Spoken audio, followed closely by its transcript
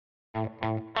Welcome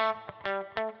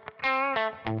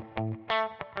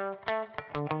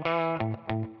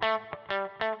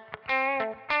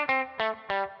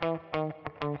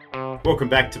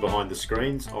back to Behind the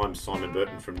Screens. I'm Simon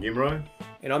Burton from Numero.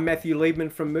 And I'm Matthew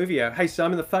Liebman from Movio. Hey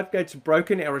Simon, the floodgates are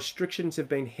broken. Our restrictions have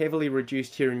been heavily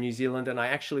reduced here in New Zealand, and I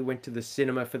actually went to the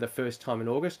cinema for the first time in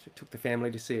August. I took the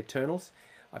family to see Eternals.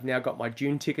 I've now got my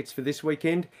June tickets for this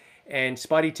weekend and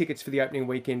Spidey tickets for the opening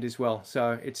weekend as well.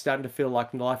 So it's starting to feel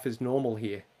like life is normal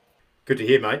here. Good to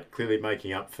hear, mate. Clearly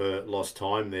making up for lost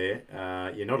time there.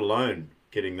 You're not alone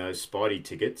getting those Spidey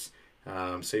tickets.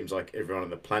 Seems like everyone on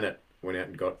the planet went out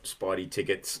and got Spidey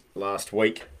tickets last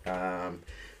week,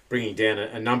 bringing down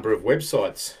a number of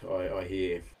websites, I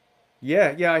hear.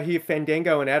 Yeah, I hear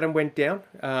Fandango and Adam went down.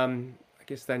 I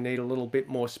guess they need a little bit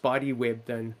more Spidey web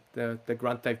than the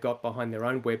grunt they've got behind their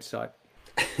own website.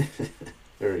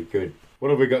 Very good. What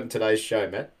have we got in today's show,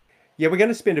 Matt? Yeah, we're going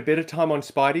to spend a bit of time on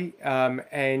Spidey,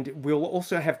 and we'll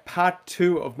also have part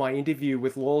 2 of my interview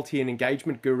with loyalty and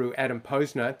engagement guru Adam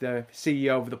Posner, the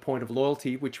CEO of The Point of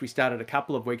Loyalty, which we started a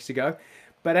couple of weeks ago.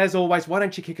 But as always, why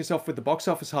don't you kick us off with the box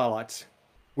office highlights?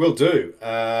 Will do.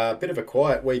 A bit of a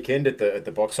quiet weekend at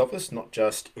the box office, not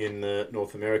just in the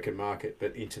North American market,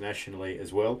 but internationally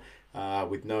as well,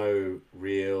 with no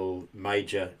real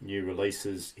major new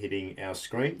releases hitting our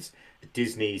screens.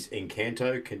 Disney's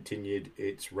Encanto continued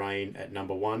its reign at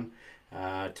number 1,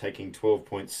 taking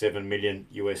 $12.7 million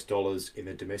US dollars in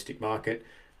the domestic market,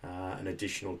 an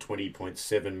additional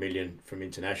 $20.7 million from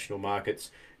international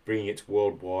markets, bringing its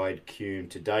worldwide cume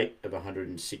to date of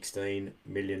 $116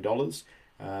 million.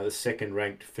 The second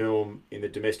ranked film in the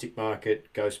domestic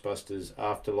market, Ghostbusters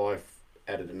Afterlife,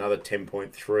 added another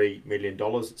 $10.3 million.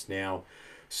 It's now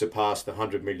surpassed the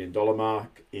 $100 million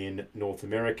mark in North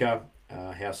America.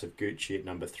 House of Gucci at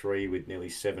number 3 with nearly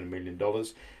 $7 million.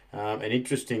 And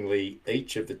interestingly,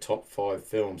 each of the top 5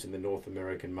 films in the North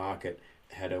American market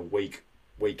had a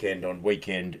weekend on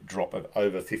weekend drop of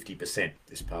over 50%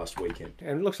 this past weekend.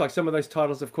 And it looks like some of those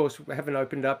titles, of course, haven't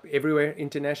opened up everywhere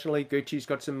internationally. Gucci's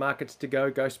got some markets to go.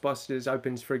 Ghostbusters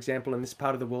opens, for example, in this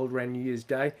part of the world around New Year's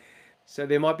Day. So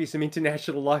there might be some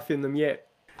international life in them yet.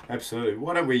 Absolutely.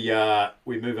 Why don't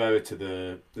we move over to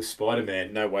the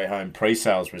Spider-Man No Way Home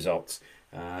pre-sales results,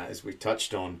 as we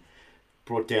touched on.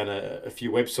 Brought down a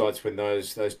few websites when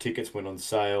those tickets went on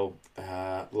sale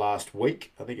last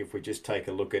week. I think if we just take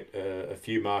a look at a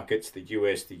few markets, the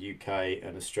US, the UK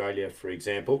and Australia, for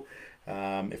example,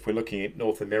 if we're looking at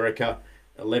North America,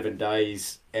 11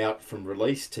 days out from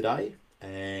release today,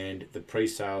 and the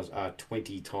pre-sales are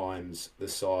 20 times the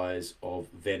size of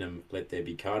Venom Let There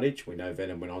Be Carnage. We know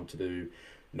Venom went on to do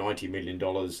 $90 million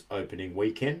opening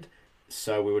weekend,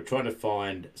 so we were trying to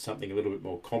find something a little bit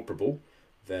more comparable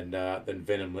than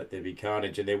Venom Let There Be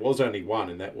Carnage, and there was only one,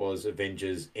 and that was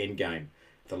Avengers Endgame,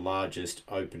 the largest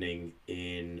opening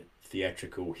in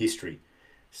theatrical history.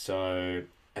 So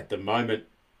at the moment,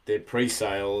 their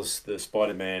pre-sales, the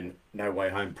Spider-Man No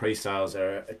Way Home pre-sales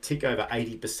are a tick over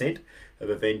 80% of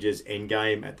Avengers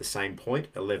Endgame at the same point,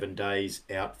 11 days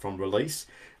out from release.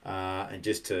 And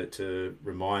just to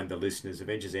remind the listeners,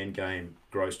 Avengers Endgame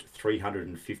grossed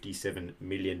 $357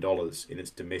 million in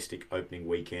its domestic opening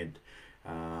weekend.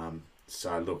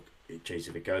 So look, geez,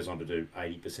 if it goes on to do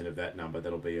 80% of that number,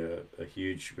 that'll be a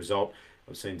huge result.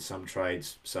 I've seen some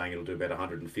trades saying it'll do about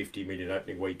 150 million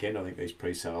opening weekend. I think these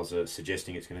pre-sales are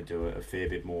suggesting it's going to do a fair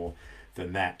bit more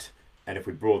than that. And if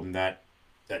we broaden that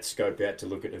scope out to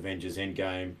look at Avengers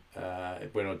Endgame,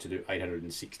 it went on to do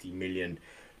 860 million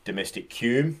domestic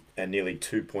cume and nearly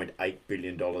 $2.8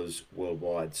 billion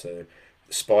worldwide. So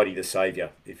Spidey the saviour,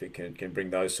 if it can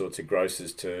bring those sorts of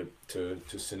grosses to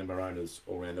cinema owners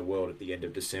all around the world at the end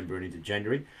of December and into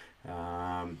January,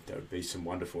 that would be some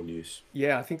wonderful news.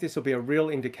 Yeah, I think this will be a real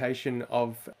indication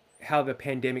of how the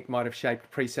pandemic might have shaped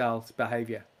pre-sales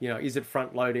behaviour. You know, is it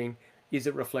front-loading? Is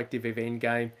it reflective of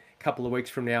Endgame? A couple of weeks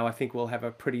from now, I think we'll have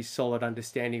a pretty solid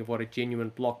understanding of what a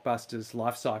genuine blockbuster's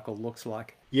life cycle looks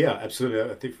like. Yeah, absolutely.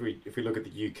 I think if we look at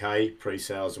the UK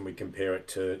pre-sales and we compare it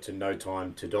to No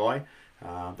Time to Die,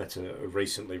 that's a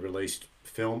recently released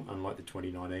film, unlike the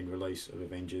 2019 release of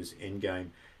Avengers Endgame.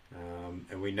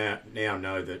 And we now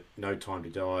know that No Time to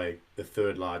Die, the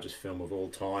third largest film of all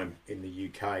time in the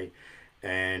UK,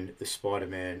 and the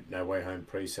Spider-Man No Way Home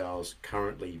pre-sales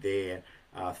currently there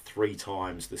are 3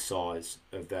 times the size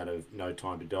of that of No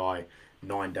Time to Die,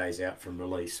 9 days out from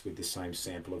release with the same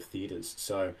sample of theatres.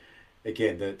 So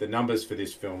again, the numbers for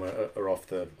this film are off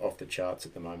the charts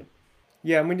at the moment.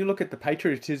 Yeah, and when you look at the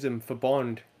patriotism for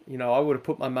Bond You know, I would have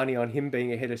put my money on him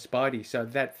being ahead of Spidey. So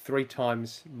that 3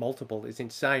 times multiple is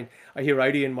insane. I hear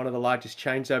Odeon, one of the largest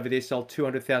chains over there, sold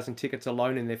 200,000 tickets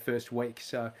alone in their first week.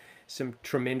 So some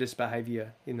tremendous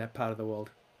behaviour in that part of the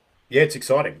world. Yeah, it's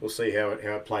exciting. We'll see how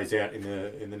it plays out in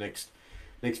the next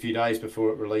few days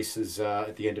before it releases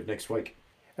at the end of next week.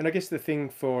 And I guess the thing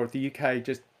for the UK,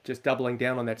 just doubling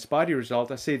down on that Spidey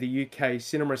result, I see the UK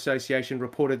Cinema Association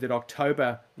reported that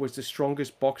October was the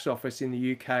strongest box office in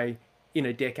the UK in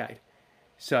a decade.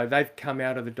 So they've come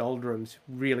out of the doldrums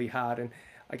really hard. And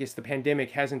I guess the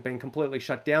pandemic hasn't been completely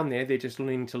shut down there. They're just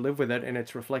learning to live with it, and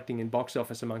it's reflecting in box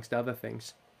office amongst other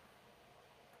things.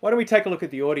 Why don't we take a look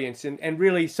at the audience? And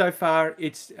really, so far,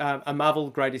 it's a Marvel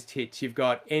greatest hits. You've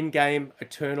got Endgame,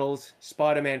 Eternals,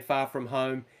 Spider-Man Far From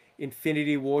Home,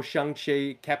 Infinity War,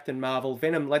 Shang-Chi, Captain Marvel,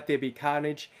 Venom, Let There Be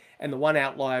Carnage, and the one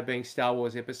outlier being Star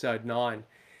Wars Episode 9.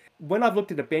 When I've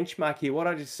looked at a benchmark here, what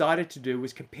I decided to do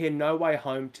was compare No Way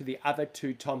Home to the other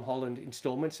 2 Tom Holland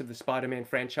installments of the Spider-Man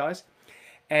franchise.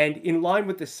 And in line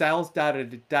with the sales data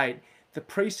to date, the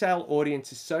pre-sale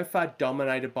audience is so far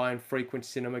dominated by infrequent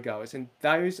cinema goers, and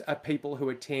those are people who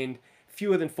attend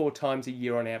fewer than 4 times a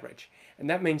year on average. And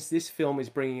that means this film is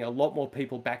bringing a lot more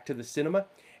people back to the cinema,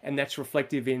 and that's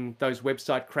reflective in those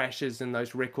website crashes and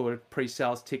those record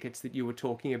pre-sales tickets that you were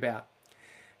talking about.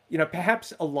 You know,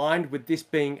 perhaps aligned with this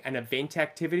being an event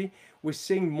activity, we're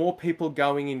seeing more people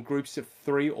going in groups of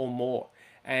 3 or more.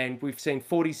 And we've seen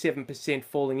 47%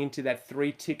 falling into that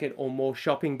 3-ticket or more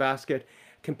shopping basket,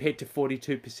 compared to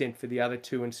 42% for the other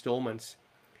 2 installments.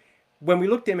 When we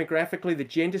look demographically, the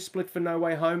gender split for No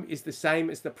Way Home is the same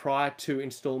as the prior 2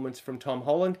 installments from Tom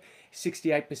Holland,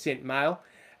 68% male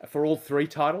for all 3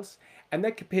 titles, and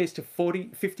that compares to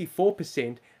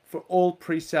 54% for all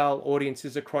pre-sale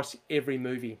audiences across every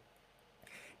movie.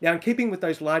 Now, in keeping with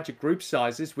those larger group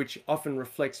sizes, which often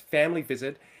reflects family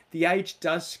visit, the age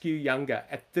does skew younger,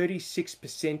 at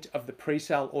 36% of the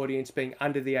pre-sale audience being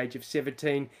under the age of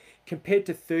 17, compared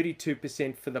to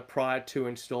 32% for the prior 2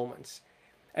 installments.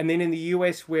 And then in the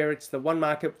US, where it's the one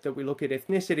market that we look at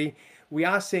ethnicity, we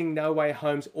are seeing No Way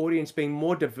Home's audience being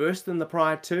more diverse than the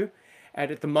prior 2,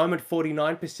 and at the moment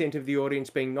 49% of the audience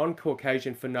being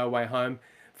non-Caucasian for No Way Home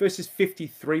versus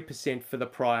 53% for the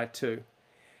prior 2.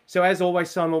 So as always,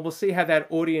 Simon, we'll see how that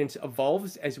audience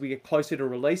evolves as we get closer to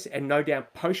release, and no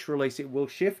doubt post-release it will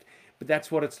shift, but that's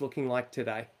what it's looking like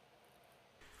today.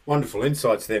 Wonderful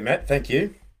insights there, Matt. Thank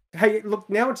you. Hey, look,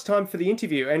 now it's time for the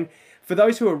interview. And for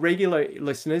those who are regular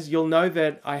listeners, you'll know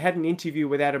that I had an interview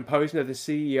with Adam Posner, the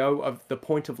CEO of The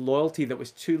Point of Loyalty, that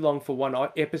was too long for one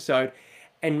episode.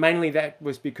 And mainly that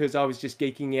was because I was just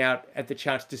geeking out at the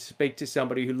chance to speak to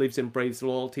somebody who lives and breathes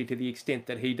loyalty to the extent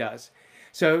that he does.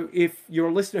 So if you're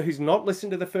a listener who's not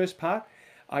listened to the first part,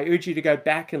 I urge you to go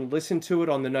back and listen to it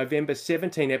on the November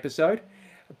 17 episode.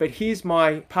 But here's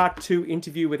my part 2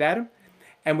 interview with Adam.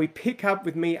 And we pick up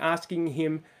with me asking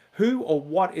him who or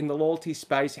what in the loyalty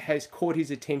space has caught his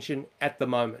attention at the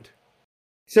moment.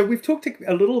 So we've talked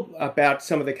a little about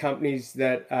some of the companies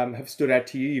that have stood out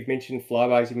to you. You've mentioned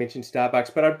Flyways, you mentioned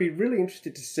Starbucks, but I'd be really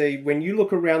interested to see, when you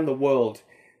look around the world,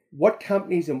 what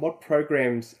companies and what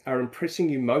programs are impressing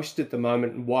you most at the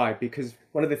moment, and why? Because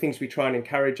one of the things we try and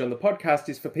encourage on the podcast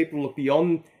is for people to look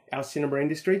beyond our cinema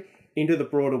industry into the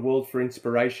broader world for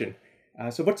inspiration.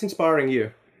 So what's inspiring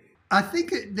you? I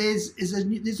think there's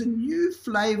a new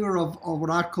flavor of what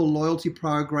I call loyalty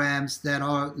programs that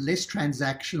are less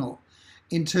transactional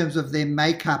in terms of their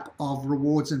makeup of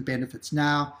rewards and benefits.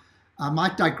 Now, I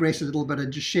might digress a little bit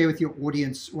and just share with your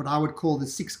audience what I would call the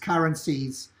 6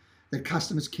 currencies that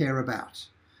customers care about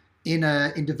in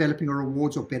developing a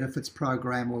rewards or benefits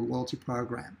program or loyalty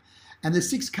program. And the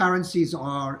 6 currencies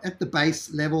are, at the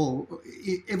base level,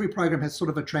 every program has sort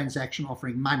of a transaction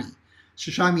offering money.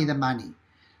 So show me the money.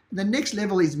 The next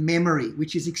level is memory,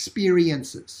 which is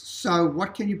experiences. So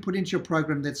what can you put into your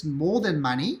program that's more than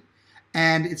money?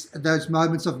 And it's those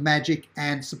moments of magic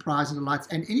and surprise and delights,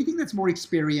 and anything that's more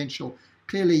experiential.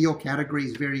 Clearly, your category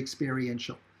is very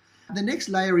experiential. The next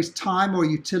layer is time or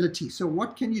utility. So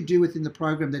what can you do within the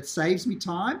program that saves me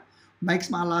time, makes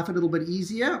my life a little bit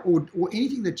easier, or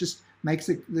anything that just makes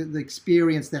the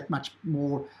experience that much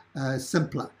more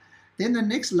simpler. Then the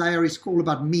next layer is all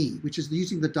about me, which is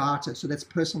using the data. So that's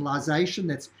personalization.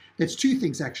 That's 2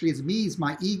 things actually. It's me, is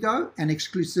my ego, and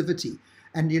exclusivity.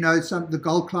 And the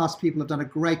gold class people have done a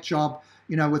great job,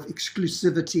 with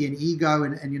exclusivity and ego,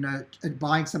 and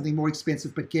buying something more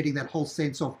expensive, but getting that whole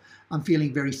sense of I'm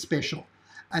feeling very special.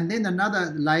 And then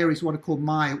another layer is what I call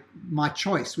my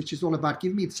choice, which is all about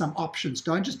give me some options.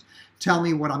 Don't just tell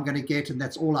me what I'm going to get and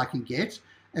that's all I can get.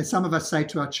 As some of us say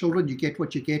to our children, you get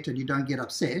what you get and you don't get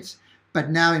upset. But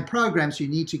now in programs, you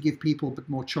need to give people a bit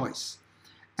more choice.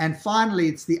 And finally,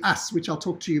 it's the us, which I'll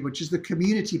talk to you, which is the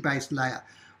community-based layer,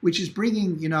 which is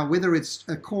bringing, whether it's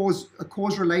a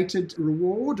cause-related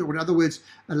reward, or in other words,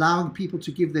 allowing people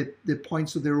to give their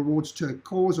points or their rewards to a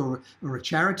cause or a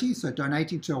charity, so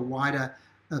donating to a wider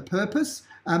purpose.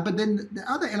 But then the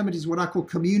other element is what I call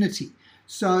community.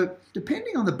 So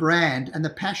depending on the brand and the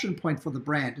passion point for the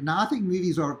brand, and now I think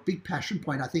movies are a big passion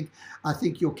point. I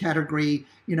think your category,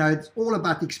 it's all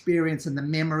about the experience and the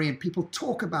memory, and people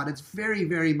talk about it. It's very,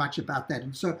 very much about that.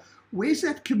 And so where's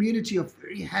that community of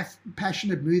very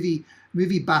passionate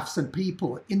movie buffs and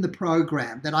people in the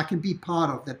program that I can be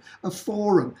part of, that a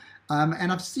forum? And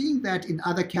I've seen that in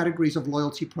other categories of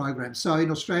loyalty programs. So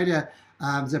in Australia,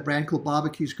 there's a brand called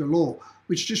Barbecues Galore,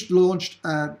 which just launched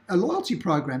a loyalty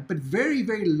program, but very,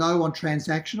 very low on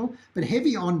transactional, but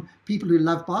heavy on people who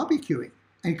love barbecuing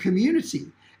and community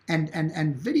and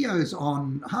videos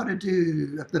on how to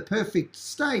do the perfect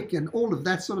steak and all of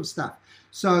that sort of stuff.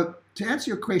 So to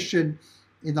answer your question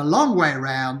in the long way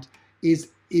around is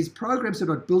programs that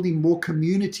are building more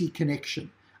community connection,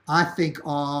 I think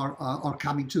are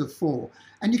coming to the fore.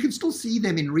 And you can still see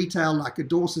them in retail, like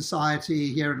Adore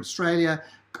Society here in Australia,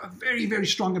 a very, very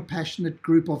strong and passionate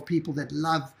group of people that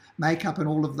love makeup and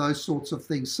all of those sorts of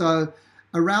things. So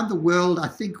around the world, I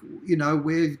think,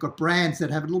 where you've got brands that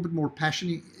have a little bit more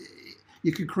passion,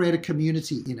 you can create a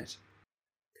community in it.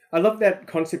 I love that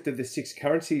concept of the 6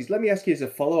 currencies. Let me ask you as a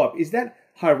follow-up, is that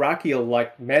hierarchical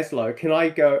like Maslow? Can I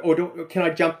go, or can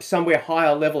I jump somewhere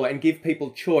higher level and give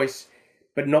people choice,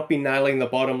 but not be nailing the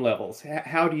bottom levels?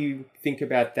 How do you think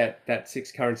about that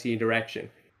 6 currency interaction?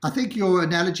 I think your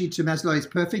analogy to Maslow is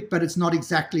perfect, but it's not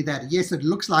exactly that. Yes, it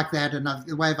looks like that, and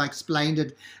the way I've explained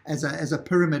it as a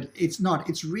pyramid, it's not.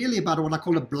 It's really about what I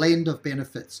call a blend of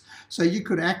benefits. So you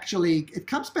could actually, it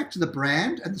comes back to the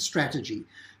brand and the strategy.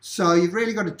 So you've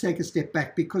really got to take a step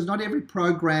back, because not every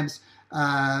program's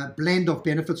blend of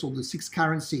benefits, or the 6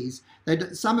 currencies,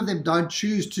 some of them don't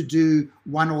choose to do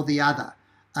one or the other.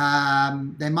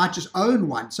 They might just own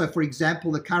one. So for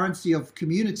example, the currency of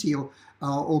community or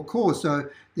cause. So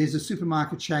there's a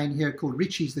supermarket chain here called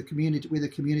Richie's, where the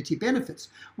community benefits,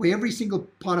 where every single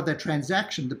part of that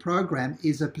transaction, the program,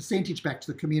 is a percentage back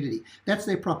to the community. That's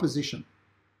their proposition.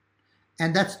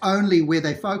 And that's only where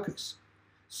they focus.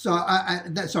 So,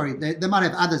 they might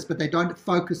have others, but they don't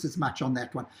focus as much on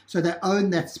that one. So they own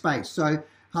that space. So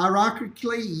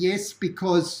hierarchically, yes,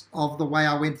 because of the way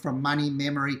I went from money,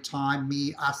 memory, time,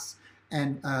 me, us,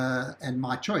 and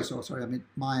my choice.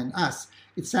 My and us.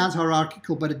 It sounds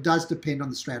hierarchical, but it does depend on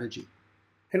the strategy.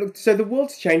 Hey, look, so the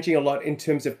world's changing a lot in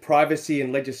terms of privacy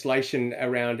and legislation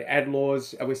around ad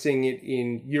laws. We're seeing it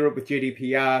in Europe with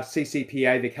GDPR,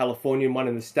 CCPA, the Californian one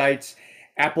in the States,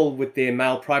 Apple with their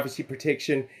mail privacy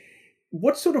protection.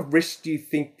 What sort of risks do you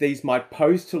think these might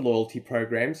pose to loyalty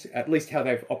programs, at least how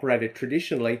they've operated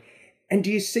traditionally? And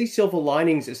do you see silver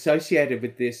linings associated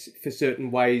with this for certain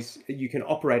ways you can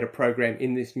operate a program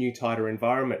in this new, tighter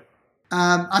environment?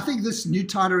 I think this new,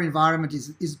 tighter environment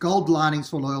is gold linings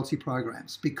for loyalty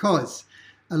programs, because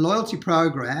a loyalty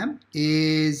program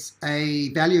is a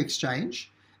value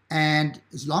exchange. And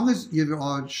as long as you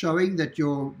are showing that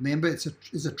your member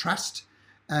is a trust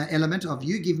element of,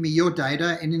 you give me your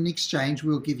data, and in exchange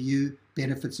we'll give you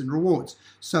benefits and rewards.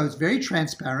 So it's very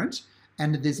transparent,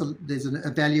 and there's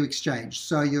a value exchange.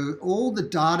 So all the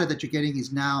data that you're getting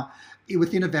is now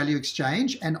within a value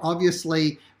exchange, and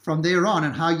obviously from there on,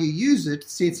 and how you use it,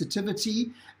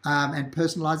 sensitivity and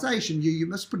personalization, you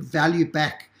must put value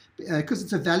back, because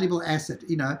it's a valuable asset.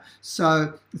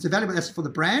 So it's a valuable asset for the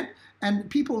brand, and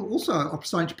people also are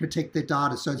starting to protect their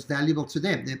data, so it's valuable to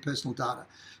them, their personal data.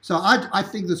 So I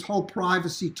think this whole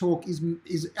privacy talk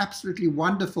is absolutely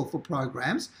wonderful for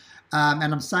programs.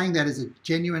 And I'm saying that as a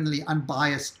genuinely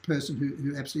unbiased person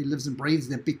who absolutely lives and breathes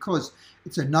them, because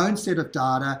it's a known set of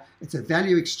data, it's a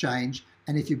value exchange,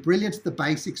 and if you're brilliant at the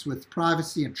basics with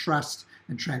privacy and trust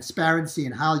and transparency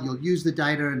and how you'll use the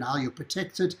data and how you'll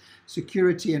protect it,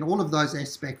 security and all of those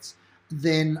aspects,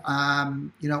 then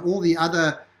all the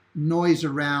other noise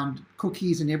around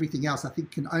cookies and everything else, I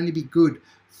think, can only be good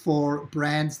for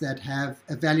brands that have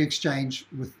a value exchange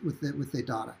with their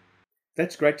data.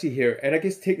 That's great to hear. And I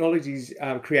guess technology is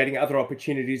creating other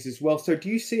opportunities as well. So do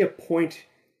you see a point,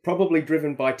 probably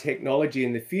driven by technology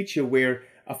in the future, where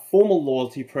a formal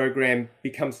loyalty program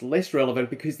becomes less relevant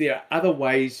because there are other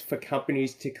ways for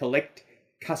companies to collect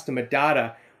customer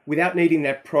data without needing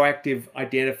that proactive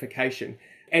identification?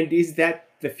 And is that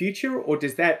the future, or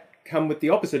does that come with the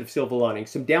opposite of silver lining,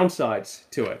 some downsides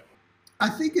to it? I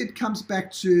think it comes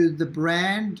back to the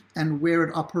brand and where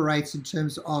it operates in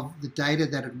terms of the data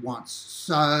that it wants.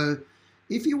 So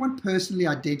If you want personally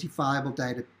identifiable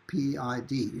data,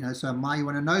 PID, so you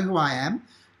want to know who I am,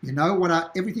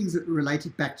 everything's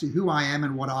related back to who I am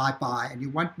and what I buy, and you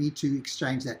want me to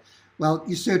exchange that. Well,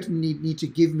 you certainly need to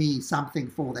give me something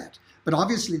for that. But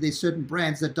obviously, there's certain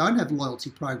brands that don't have loyalty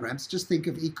programs. Just think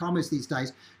of e-commerce these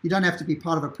days. You don't have to be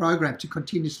part of a program to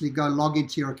continuously go log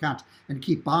into your account and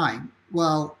keep buying.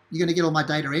 Well, you're going to get all my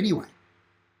data anyway.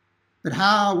 But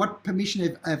what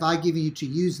permission have I given you to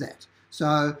use that?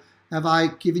 So have I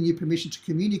given you permission to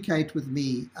communicate with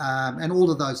me, and all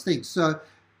of those things? So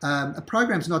a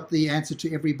program's not the answer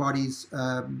to everybody's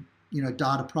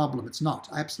data problem. It's not,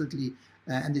 absolutely.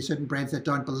 And there's certain brands that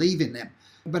don't believe in them.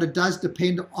 But it does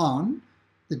depend on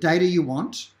the data you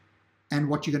want and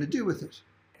what you're going to do with it.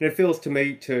 And it feels to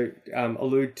me, to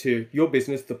allude to your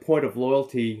business, the point of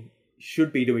loyalty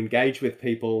should be to engage with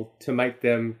people, to make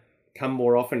them come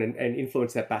more often and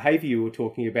influence that behavior you were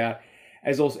talking about,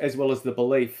 as well as the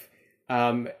belief.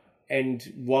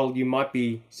 And while you might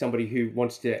be somebody who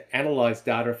wants to analyze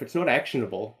data, if it's not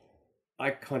actionable,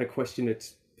 I kind of question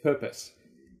its purpose.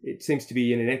 It seems to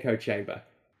be in an echo chamber.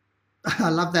 I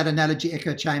love that analogy,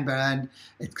 echo chamber, and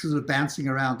it's sort of bouncing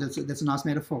around. That's a nice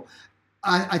metaphor.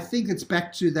 I think it's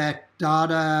back to that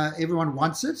data. Everyone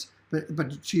wants it,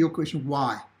 but to your question,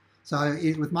 why? So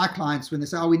with my clients, when they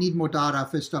say, we need more data, I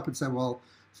first stop and say, well,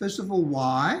 first of all,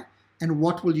 why? And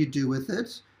what will you do with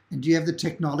it? And do you have the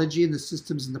technology and the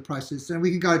systems and the process? And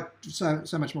we can go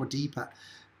so much more deeper.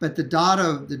 But the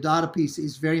data piece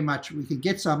is very much, we can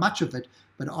get so much of it,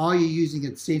 but are you using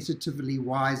it sensitively,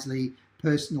 wisely,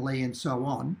 personally, and so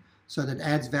on, so that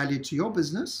adds value to your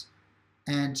business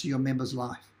and to your members'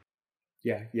 life?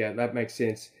 Yeah, that makes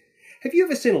sense. Have you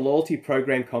ever seen a loyalty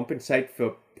program compensate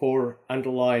for poor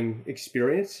underlying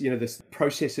experience? This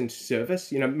process and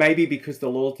service, maybe because the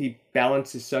loyalty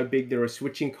balance is so big, there are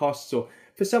switching costs, or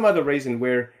for some other reason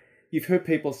where you've heard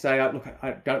people say, look,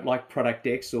 I don't like product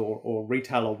X or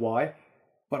retailer Y,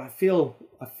 but I feel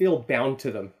bound to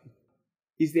them.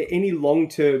 Is there any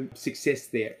long-term success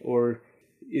there, or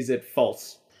is it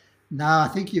false? No, I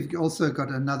think you've also got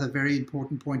another very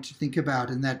important point to think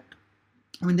about, in that,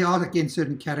 there are, again,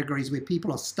 certain categories where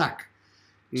people are stuck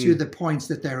to the points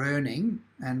that they're earning,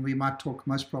 and we might talk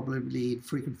most probably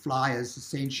frequent flyers,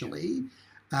 essentially,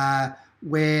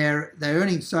 where they're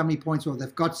earning so many points, or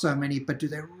they've got so many, but do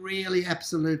they really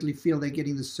absolutely feel they're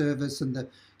getting the service and the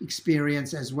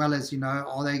experience, as well as,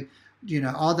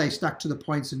 are they stuck to the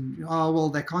points and,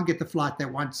 they can't get the flight they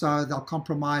want, so they'll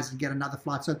compromise and get another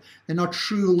flight. So they're not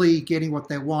truly getting what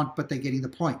they want, but they're getting the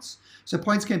points. So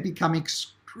points can become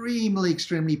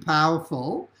extremely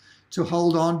powerful to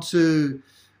hold on to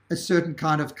a certain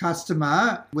kind of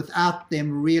customer without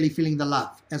them really feeling the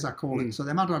love, as I call it. So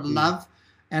they might not love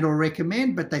and or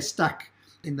recommend, but they're stuck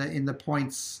in the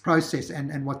points process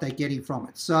and what they're getting from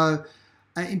it. So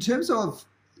in terms of,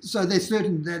 so there's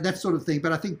certain that sort of thing,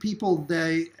 but I think people,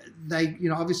 they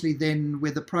obviously then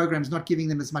where the program's not giving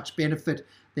them as much benefit,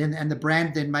 then and the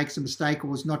brand then makes a mistake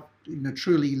or is not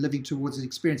truly living towards an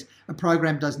experience, a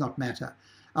program does not matter.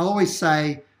 I always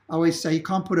say you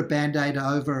can't put a band-aid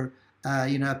over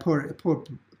a poor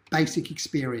basic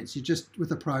experience. You just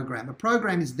with a program. A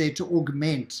program is there to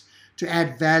augment, to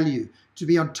add value, to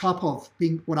be on top of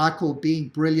being what I call being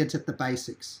brilliant at the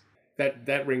basics.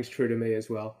 That rings true to me as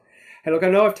well. Hey, look, I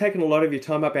know I've taken a lot of your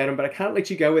time up, Adam, but I can't let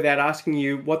you go without asking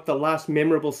you what the last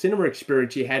memorable cinema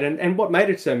experience you had and what made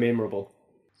it so memorable.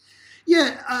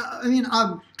 Yeah,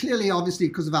 I'm clearly, obviously,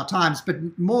 because of our times, but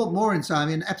more and so,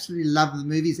 absolutely love the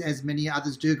movies, as many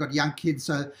others do. Got young kids,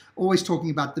 so always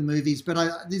talking about the movies.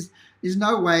 But there's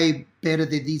no way better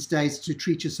than these days to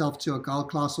treat yourself to a gold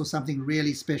class or something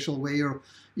really special where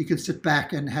you can sit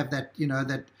back and have that,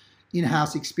 that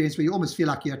in-house experience where you almost feel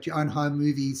like you're at your own home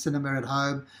movie cinema at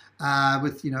home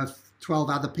with 12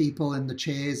 other people in the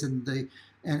chairs and the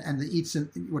eats and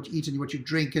what you eat and what you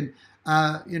drink. And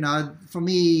for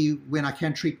me, when I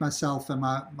can treat myself and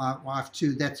my wife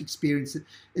too, that experience,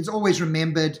 it's always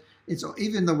remembered. It's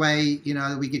even the way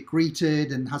we get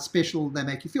greeted and how special they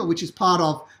make you feel, which is part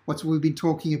of what we've been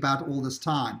talking about all this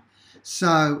time.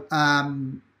 So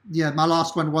my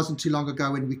last one wasn't too long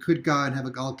ago when we could go and have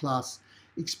a gold class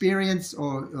experience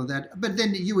or that, but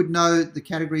then you would know the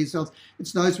categories.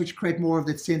 It's those which create more of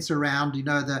that sense around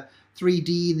the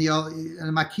 3D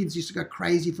and my kids used to go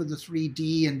crazy for the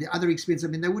 3D and the other experience.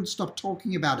 They wouldn't stop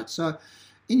talking about it. So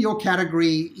in your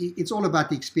category, it's all about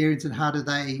the experience and how do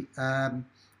they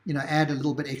add a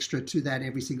little bit extra to that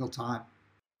every single time.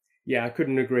 Yeah, I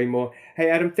couldn't agree more.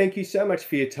 Hey, Adam, thank you so much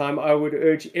for your time. I would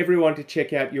urge everyone to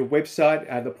check out your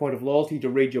website, The Point of Loyalty, to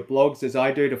read your blogs as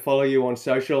I do, to follow you on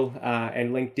social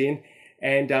and LinkedIn.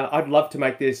 And I'd love to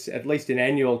make this at least an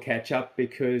annual catch-up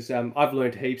because I've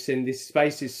learned heaps, and this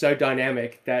space is so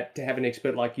dynamic that to have an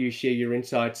expert like you share your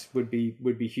insights would be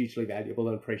hugely valuable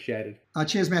and appreciated.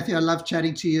 Cheers, Matthew. I love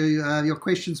chatting to you. Your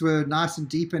questions were nice and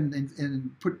deep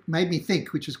and made me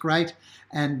think, which is great.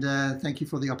 And thank you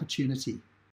for the opportunity.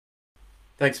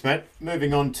 Thanks, Matt.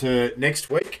 Moving on to next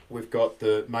week, we've got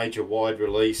the major wide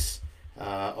release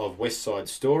of West Side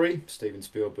Story, Steven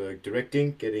Spielberg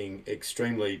directing, getting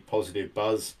extremely positive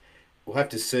buzz. We'll have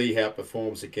to see how it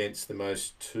performs against the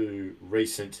most two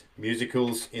recent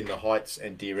musicals, In the Heights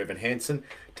and Dear Evan Hansen.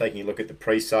 Taking a look at the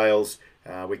pre-sales,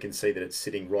 we can see that it's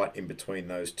sitting right in between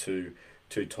those two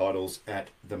titles at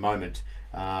the moment.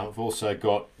 We've also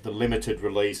got the limited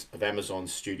release of Amazon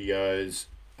Studios,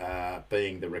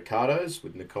 being The Ricardos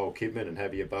with Nicole Kidman and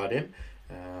Javier Bardem.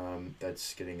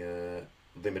 That's getting a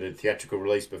limited theatrical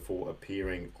release before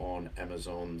appearing on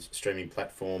Amazon's streaming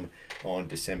platform on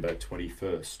December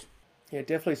 21st. Yeah,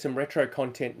 definitely some retro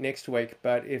content next week,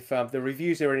 but if the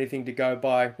reviews are anything to go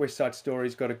by, West Side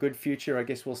Story's got a good future. I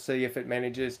guess we'll see if it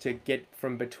manages to get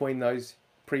from between those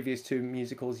previous two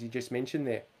musicals you just mentioned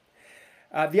there.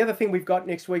 The other thing we've got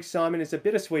next week, Simon, is a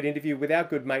bittersweet interview with our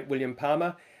good mate William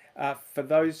Palmer. For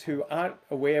those who aren't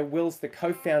aware, Will's the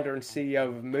co-founder and CEO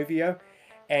of Movio,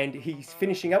 and he's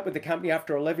finishing up with the company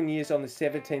after 11 years on the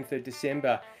 17th of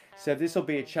December. So this will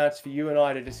be a chance for you and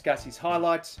I to discuss his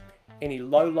highlights, any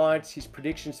lowlights, his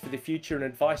predictions for the future, and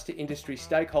advice to industry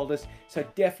stakeholders. So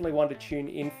definitely want to tune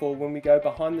in for when we go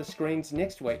behind the screens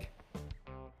next week.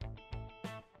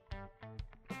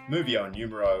 Movio and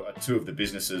Numero are two of the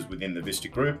businesses within the Vista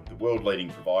Group, the world-leading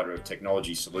provider of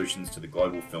technology solutions to the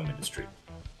global film industry.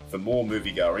 For more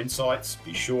moviegoer insights,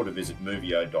 be sure to visit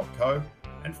movio.co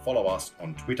and follow us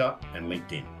on Twitter and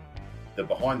LinkedIn. The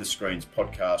Behind the Screens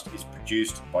podcast is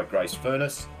produced by Grace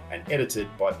Furness and edited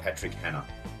by Patrick Hanna.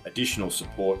 Additional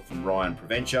support from Ryan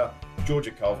Provencher, Georgia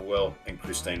Culverwell and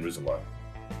Christine Rizzolo.